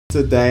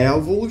Today I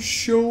will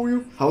show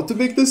you how to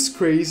make this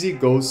crazy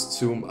ghost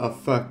zoom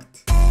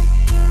effect.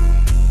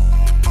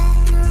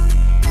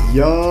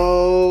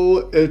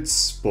 Yo,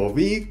 it's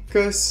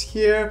Bovikas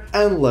here,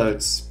 and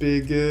let's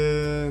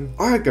begin.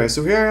 Alright guys,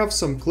 so here I have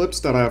some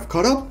clips that I have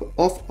cut up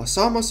of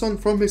Osama-san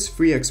from his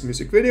 3x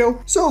music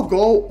video. So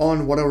go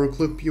on whatever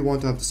clip you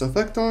want to have this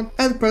effect on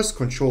and press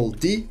Ctrl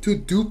D to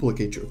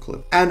duplicate your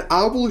clip. And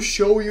I will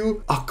show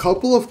you a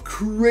couple of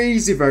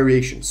crazy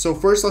variations. So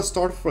first let's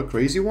start with a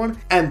crazy one,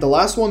 and the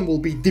last one will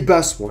be the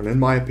best one in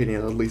my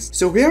opinion at least.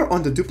 So here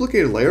on the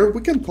duplicated layer, we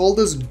can call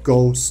this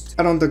ghost.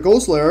 And on the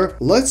ghost layer,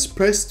 let's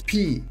press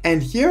P.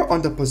 And here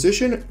on the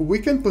position, we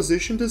can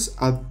position this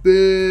a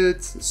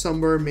bit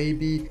somewhere,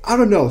 maybe, I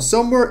don't know,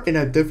 somewhere in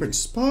a different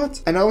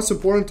spot. And now it's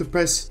important to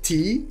press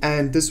T,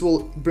 and this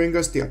will bring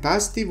us the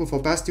opacity. With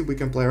opacity, we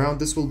can play around.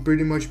 This will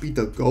pretty much be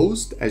the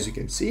ghost, as you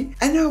can see.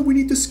 And now we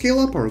need to scale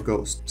up our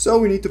ghost. So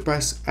we need to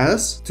press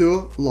S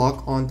to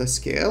lock on the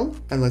scale,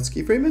 and let's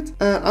keyframe it.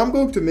 And I'm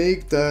going to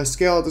make the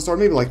scale at the start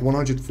maybe like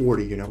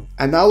 140, you know.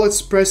 And now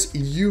let's press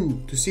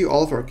U to see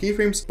all of our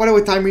keyframes. By the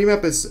way, time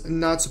remap is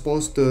not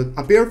supposed to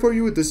appear for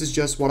you. This is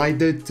just what I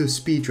did to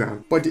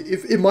speedrun, but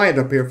if it might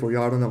appear for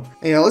you, I don't know.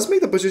 And yeah, let's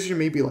make the position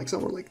maybe like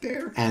somewhere like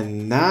there.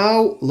 And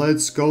now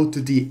let's go to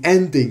the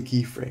ending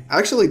keyframe.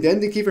 Actually, the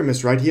ending keyframe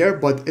is right here,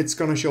 but it's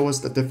gonna show us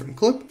the different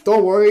clip.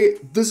 Don't worry,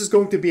 this is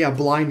going to be a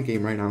blind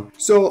game right now.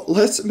 So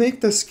let's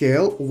make the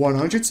scale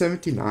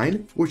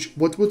 179, which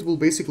what it will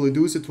basically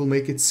do is it will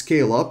make it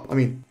scale up,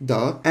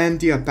 and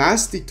the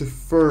opacity to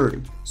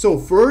 30. So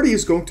 30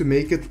 is going to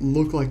make it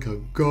look like a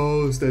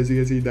ghost, as you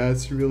can see.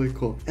 That's really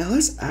cool. And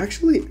let's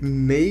actually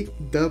make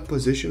the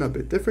position a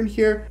bit different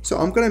here. So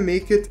I'm gonna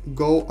make it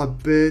go a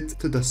bit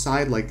to the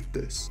side like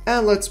this.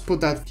 And let's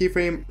put that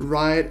keyframe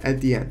right at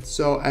the end.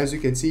 So as you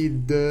can see,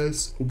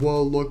 this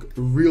will look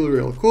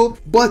really cool.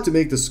 But to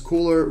make this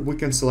cooler, we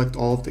can select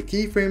all of the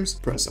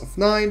keyframes, press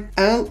F9,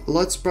 and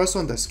let's press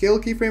on the scale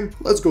keyframe.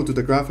 Let's go to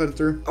the graph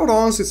editor. I would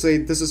honestly say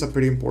this is a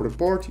pretty important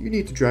part. You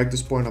need to drag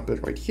this point a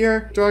bit right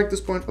here, drag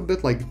this point a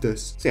bit like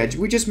this. So yeah,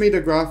 we just made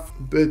the graph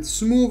a bit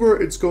smoother.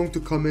 It's going to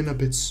come in a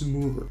bit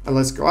smoother. And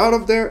let's go out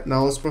of there.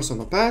 Now let's press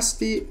on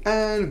opacity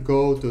and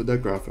go to the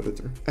graph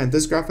editor. And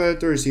this graph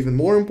editor is even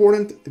more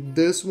important.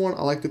 This one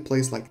I like to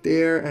place like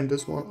there, and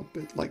this one a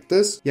bit like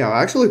this. Yeah,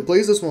 I actually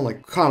place this one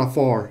like kind of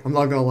far, I'm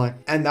not gonna lie.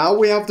 And now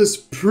we have this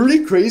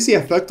pretty crazy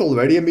effect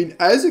already. I mean,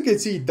 as you can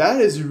see, that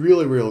is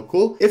really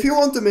cool. If you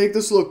want to make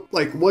this look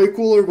like way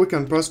cooler, we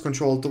can press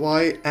Ctrl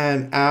Y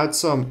and add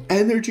some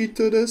energy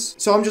to this.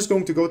 So I'm just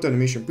going to go to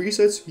animation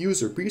presets,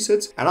 user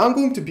presets, and I'm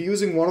going to be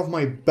using one of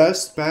my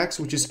best packs,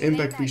 which is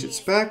impact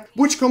presets pack,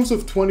 which comes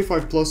with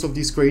 25 plus of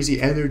these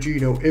crazy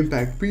energy,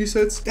 impact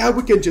presets that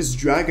we can just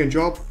drag and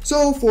drop.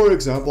 So for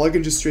example, I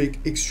can just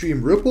take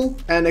extreme ripple,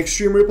 and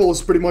extreme ripple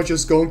is pretty much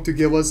just going to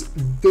give us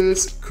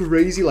this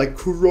crazy like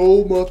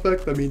chroma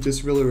effect. I mean,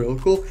 just really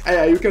cool. And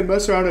yeah, you can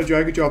mess around and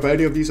drag and drop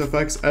any of these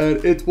effects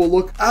and it will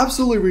look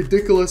absolutely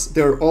ridiculous.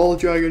 They're all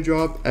drag and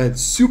drop and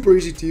super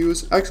easy to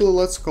use. Actually,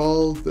 let's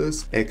call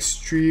this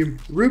extreme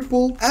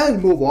ripple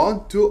and move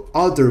on to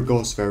other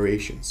ghost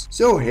variations.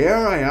 So here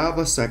I have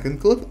a second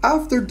clip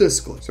after this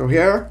clip. So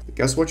here,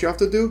 guess what you have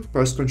to do?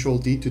 Press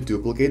Ctrl D to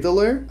duplicate the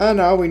layer. And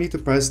now we need to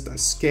press the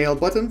scale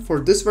button. For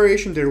this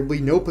variation, there will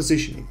be no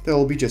positioning. There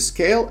will be just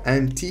scale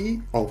and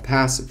T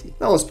opacity.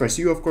 Now let's press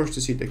U, of course,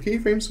 to see the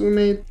keyframes we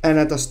made. And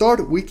at the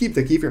start, we keep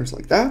the keyframes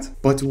like that,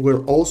 but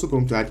we're also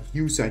going to add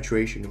hue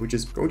saturation, which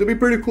is going to be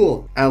pretty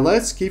cool. And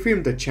let's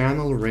keyframe the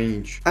channel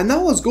range. And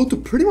now let's go to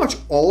pretty much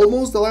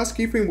almost the last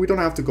keyframe. We don't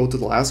have to go to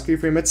the last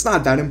keyframe. It's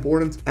not that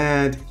important.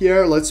 And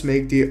here, let's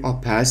make the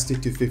opacity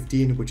to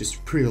 15, which is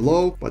pretty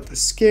low, but the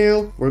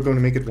scale, we're going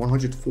to make it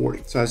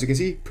 140. So as you can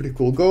see, pretty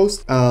cool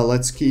ghost.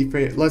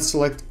 Let's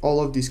select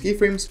all of these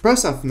keyframes,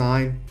 press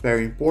F9,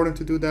 very important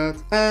to do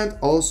that. And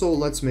also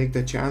let's make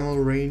the channel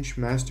range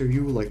master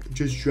hue, like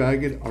just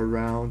drag it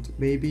around,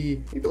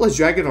 maybe let's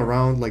drag it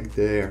around like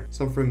there,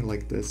 something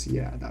like this.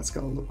 Yeah, that's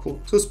gonna look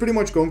cool. So it's pretty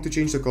much going to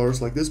change the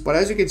colors like this, but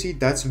as you can see,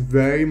 that's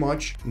very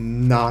much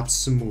not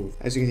smooth.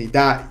 As you can see,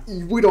 that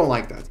we don't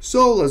like that.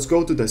 So let's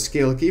go to the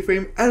scale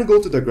keyframe and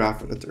go to the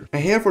graph editor.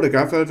 And here for the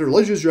graph editor,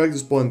 let's just drag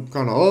this point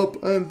kind of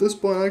up, and this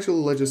point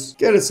actually, let's just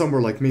get it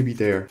somewhere like maybe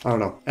there. I don't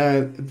know.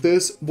 And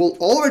this will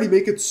already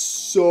make it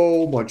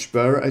so much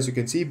better, as you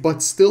can see,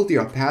 but still the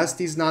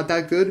opacity is not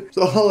that good.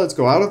 So let's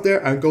go out of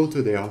there and go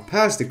to the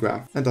opacity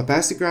graph. And the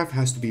opacity graph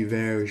has to be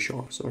very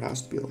sharp. So it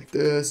has to be like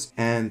this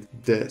and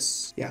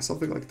this. Yeah,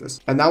 something like this.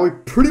 And now we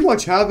pretty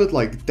much have it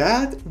like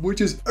that,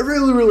 which is a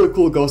really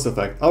cool ghost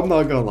effect. I'm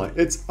not gonna lie.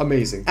 It's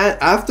amazing. And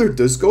after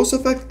this ghost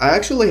effect, I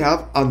actually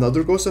have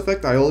another ghost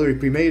effect I already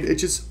pre-made.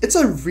 It's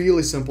a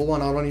really simple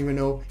one. I don't even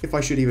know if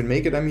I should even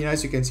make it. I mean, as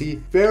as you can see,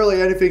 barely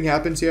anything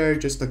happens here,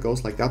 just a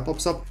ghost like that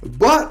pops up.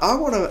 But I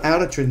want to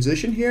add a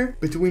transition here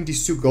between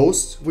these two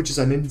ghosts, which is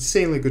an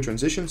insanely good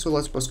transition. So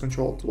let's press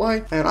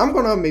Ctrl+Y, and I'm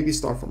gonna maybe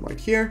start from right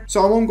here.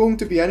 So I'm going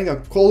to be adding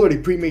a already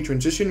pre-made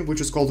transition,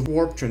 which is called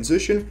warp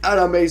transition, an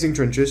amazing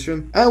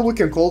transition, and we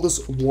can call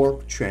this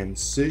warp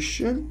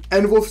transition.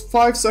 And with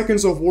 5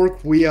 seconds of work,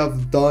 we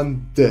have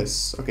done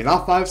this. Okay,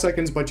 not 5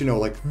 seconds, but you know,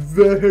 like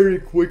very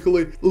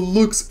quickly.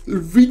 Looks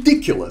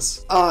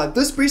ridiculous.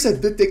 This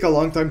preset did take a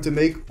long time to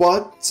make,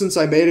 but since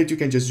I made it, you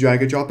can just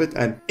drag and drop it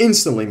and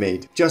instantly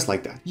made, just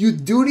like that. You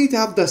do need to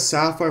have the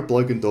Sapphire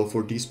plugin though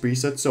for these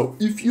presets, so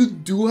if you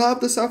do have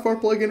the Sapphire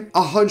plugin,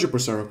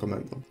 100%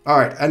 recommend them.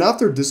 Alright, and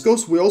after this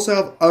ghost, we also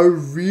have a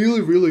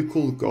really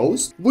cool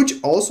ghost, which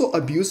also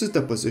abuses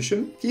the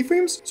position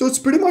keyframes. So it's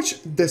pretty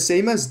much the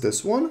same as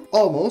this one,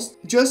 almost,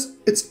 just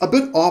it's a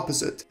bit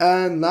opposite.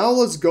 And now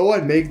let's go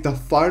and make the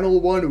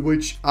final one,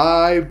 which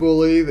I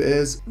believe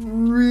is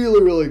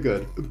really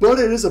good. But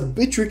it is a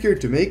bit trickier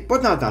to make,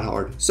 but not that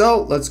hard.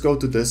 So let's go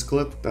to this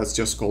clip. That's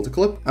just called a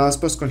clip. Let's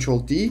press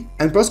Ctrl D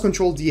and press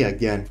Ctrl D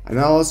again. And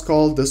now let's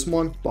call this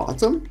one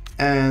bottom.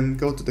 And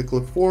go to the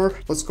clip 4,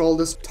 let's call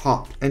this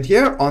top. And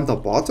here on the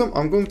bottom,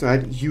 I'm going to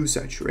add hue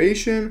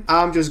saturation.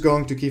 I'm just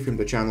going to keyframe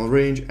the channel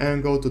range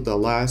and go to the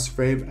last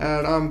frame,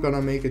 and I'm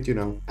gonna make it, you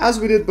know, as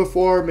we did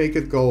before, make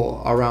it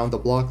go around the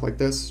block like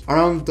this,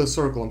 around the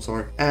circle, I'm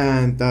sorry.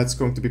 And that's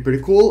going to be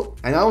pretty cool.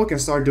 And now we can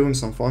start doing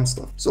some fun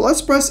stuff. So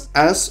let's press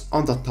S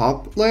on the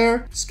top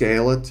layer,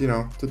 scale it, you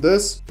know, to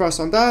this, press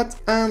on that,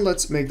 and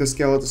let's make the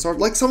scale at the start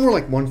like somewhere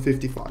like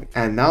 155.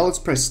 And now let's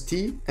press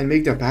T and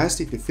make the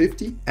opacity to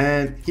 50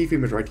 and keyframe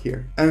it right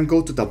here, and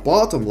go to the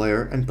bottom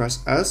layer and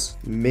press S,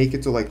 make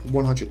it to like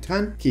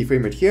 110,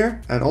 keyframe it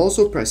here, and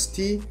also press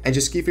T and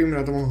just keyframe it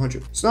at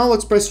 100. So now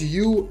let's press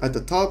U at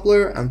the top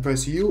layer and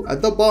press U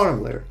at the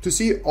bottom layer to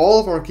see all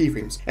of our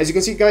keyframes. As you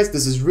can see, guys,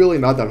 this is really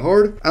not that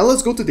hard. And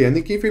let's go to the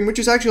ending keyframe, which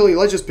is actually,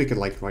 let's just pick it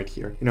like right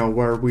here, you know,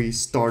 where we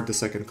start the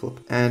second clip.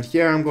 And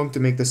here I'm going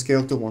to make the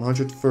scale to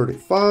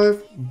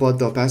 135, but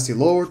the opacity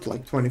lower to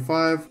like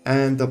 25,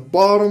 and the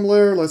bottom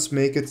layer, let's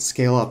make it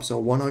scale up, so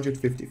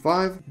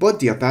 155, but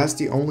the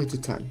opacity only to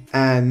 10.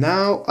 And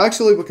now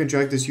actually we can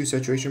drag this hue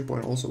saturation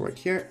point also right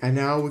here, and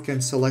now we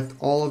can select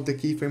all of the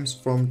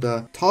keyframes from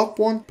the top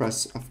one,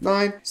 press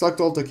F9, select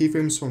all the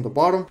keyframes from the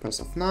bottom,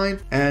 press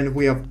F9, and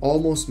we have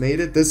almost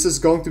made it. This is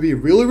going to be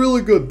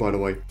really good, by the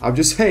way, I'm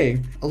just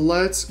saying.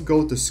 Let's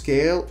go to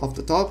scale of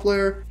the top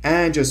layer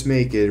and just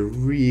make it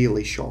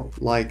really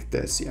sharp like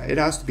this. Yeah, it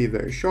has to be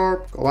very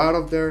sharp. Go out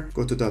of there,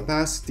 go to the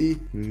opacity,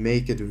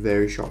 make it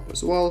very sharp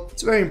as well.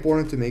 It's very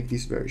important to make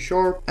these very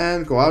sharp,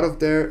 and go out of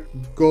there,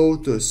 go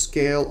to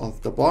scale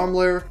of the bottom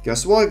layer.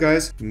 Guess what,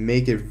 guys?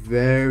 Make it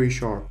very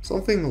sharp,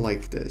 something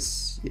like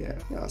this. Yeah,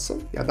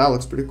 that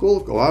looks pretty cool.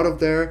 Go out of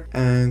there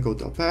and go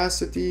to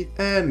opacity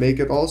and make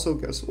it also,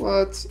 guess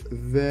what,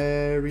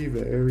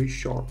 very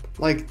sharp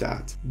like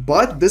that.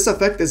 But this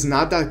effect is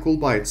not that cool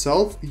by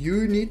itself.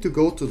 You need to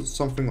go to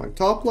something like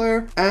top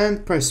layer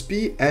and press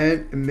P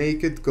and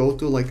make it go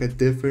to like a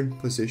different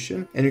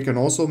position. And you can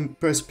also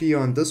press P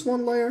on this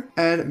one layer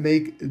and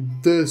make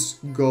this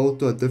go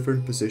to a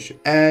different position.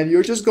 And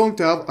you're just going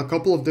to have a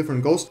couple of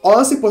different ghosts.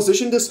 Honestly,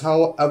 position this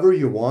however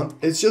you want.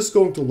 It's just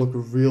going to look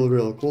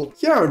really cool.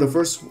 Here are the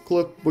first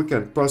clip. We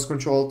can press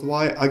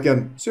Ctrl+Y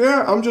again. So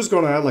here I'm just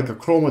gonna add like a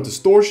chroma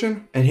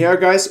distortion. And here,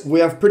 guys, we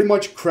have pretty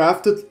much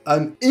crafted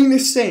an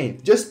insane,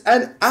 just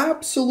an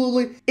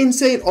absolutely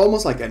insane,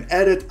 almost like an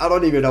edit, I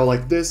don't even know,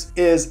 like this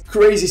is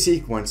crazy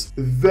sequence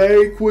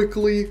very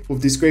quickly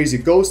with these crazy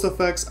ghost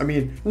effects. I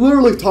mean,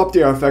 literally top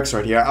tier effects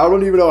right here. I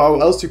don't even know how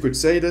else you could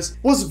say this.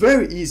 It was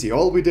very easy.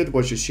 All we did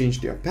was just change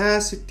the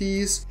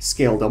opacities,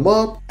 scale them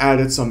up,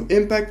 added some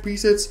impact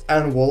presets,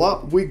 and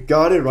voila, we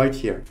got it right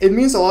here. It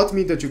means a lot to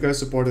me that you guys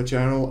support the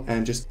channel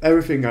and just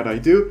everything that I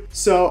do.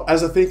 So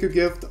as a thank you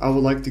gift, I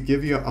would like to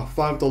give you a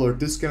 $5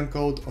 discount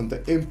code on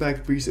the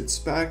impact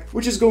presets pack,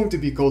 which is going to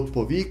be code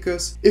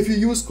POVICAS. If you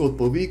use code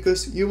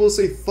POVICAS, you will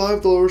save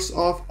 $5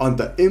 off on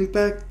the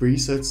impact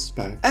presets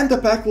pack, and the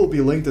pack will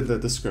be linked in the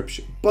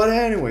description. But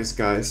anyways,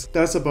 guys,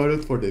 that's about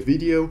it for the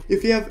video.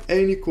 If you have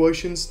any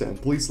questions, then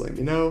please let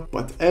me know.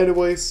 But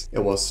anyways,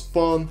 it was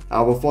fun.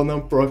 Have a fun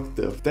and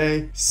productive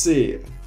day. See ya.